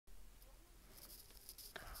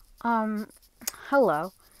Um,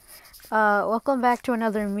 Hello. Welcome back to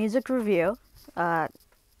another music review. Uh,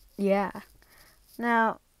 yeah.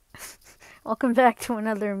 Now, welcome back to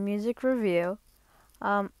another music review.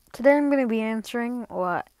 Today I'm going to be answering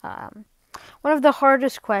one of the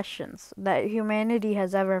hardest questions that humanity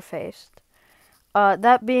has ever faced.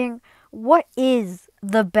 That being, what is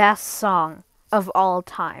the best song of all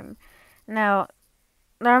time? Now,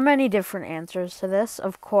 there are many different answers to this,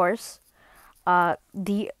 of course.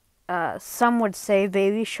 The Some would say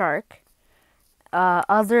Baby Shark.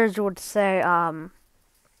 Others would say,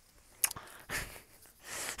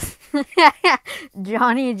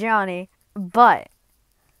 Johnny Johnny. But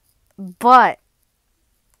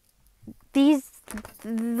these,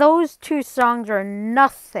 those two songs are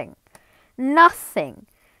nothing. Nothing.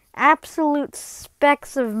 Absolute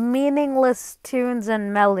specks of meaningless tunes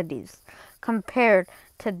and melodies compared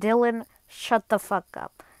to Dylan Shut the Fuck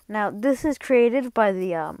Up. Now, this is created by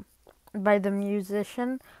the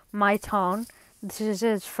musician My Tone. This is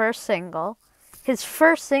his first single.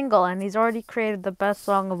 And he's already created the best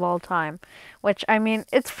song of all time, which, I mean,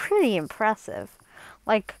 it's pretty impressive.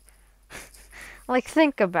 Like,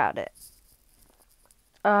 think about it.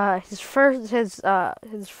 His first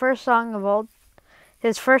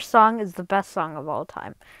song is the best song of all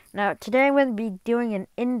time. Now, today I'm going to be doing an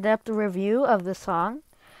in-depth review of the song.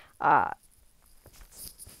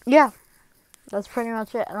 Yeah, that's pretty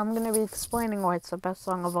much it. And I'm going to be explaining why it's the best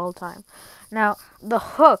song of all time. Now, the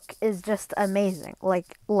hook is just amazing.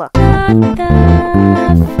 Like, look.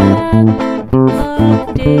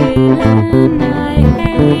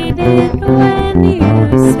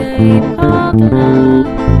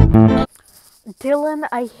 Dylan,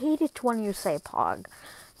 I hate it when you say Pog.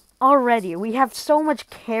 Already, we have so much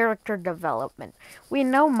character development. We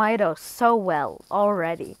know Mido so well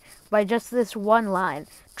already by just this one line.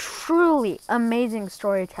 Truly amazing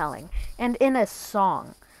storytelling. And in a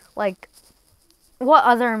song. Like, what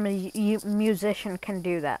other musician can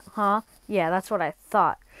do that, huh? Yeah, that's what I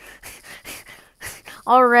thought.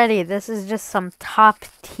 Already, this is just some top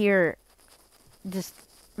tier, just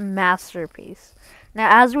masterpiece.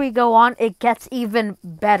 Now, as we go on, it gets even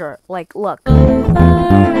better. Like, look.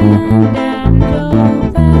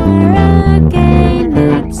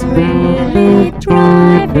 It's really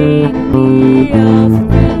driving me off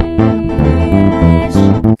the edge.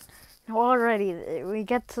 Already, we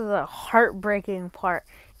get to the heartbreaking part.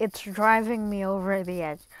 It's driving me over the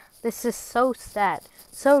edge. This is so sad,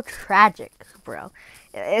 so tragic, bro.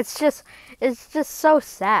 It's just so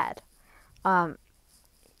sad.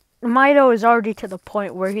 Mido is already to the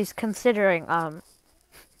point where he's considering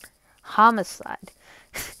homicide.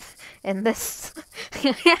 And this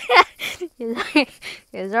he's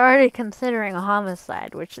already considering a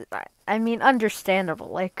homicide, which is, I mean, understandable.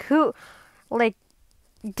 Like,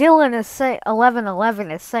 Dylan is saying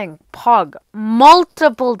 1111 is saying Pog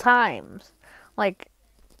multiple times. Like,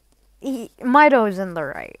 Mido's in the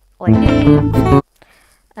right. Like,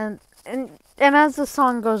 and as the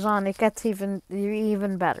song goes on, it gets even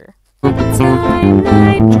better. Time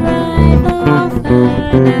I drive off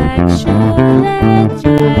an actual edge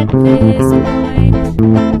at this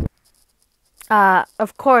point.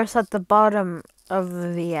 Of course, at the bottom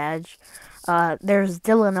of the edge, there's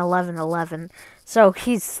Dylan 1111. So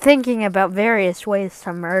he's thinking about various ways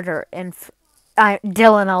to murder Dylan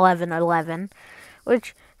 1111,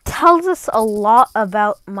 which tells us a lot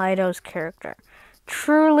about Mido's character.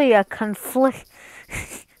 Truly a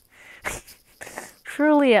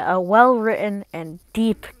truly a well-written and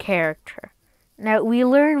deep character. Now, we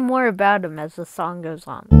learn more about him as the song goes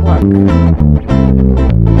on. Look.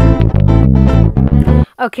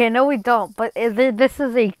 Okay, no we don't, but this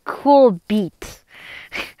is a cool beat.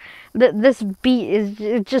 This beat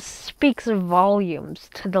it just speaks volumes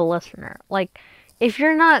to the listener. Like, if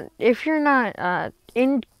you're not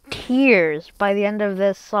in tears by the end of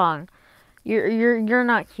this song, you're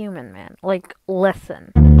not human, man. Like,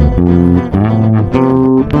 listen.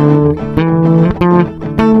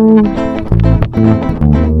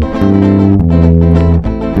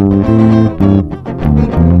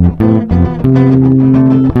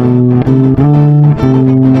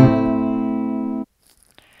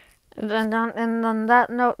 And on that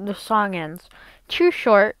note, the song ends. Too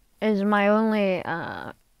short is my only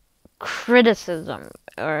criticism,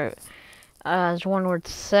 or as one would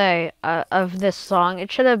say, of this song.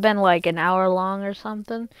 It should have been like an hour long or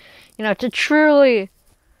something, you know, to truly.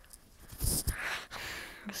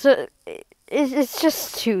 So it's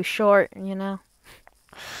just too short, you know.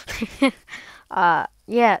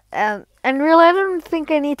 Yeah, and really, I don't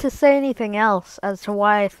think I need to say anything else as to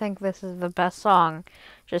why I think this is the best song.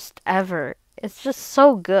 just ever. It's just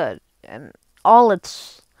so good, and all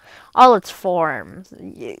its forms.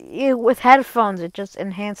 With headphones, it just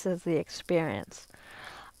enhances the experience.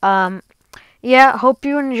 Um, yeah, hope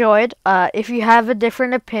you enjoyed. If you have a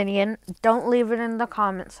different opinion, don't leave it in the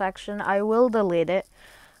comment section. I will delete it.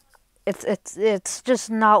 It's just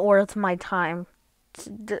not worth my time.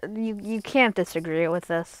 You can't disagree with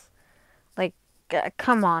this. Like,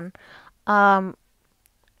 come on. Um,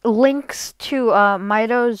 links to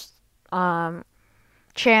Mito's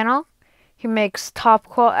channel. He makes top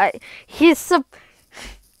quality.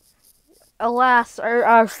 Alas,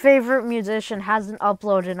 our favorite musician hasn't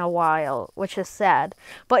uploaded in a while, which is sad.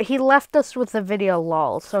 But he left us with the video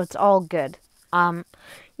lol, so it's all good.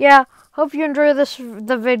 Yeah, hope you enjoy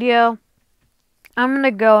the video. I'm gonna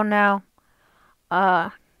go now.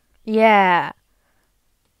 Yeah.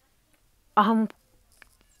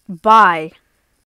 Bye.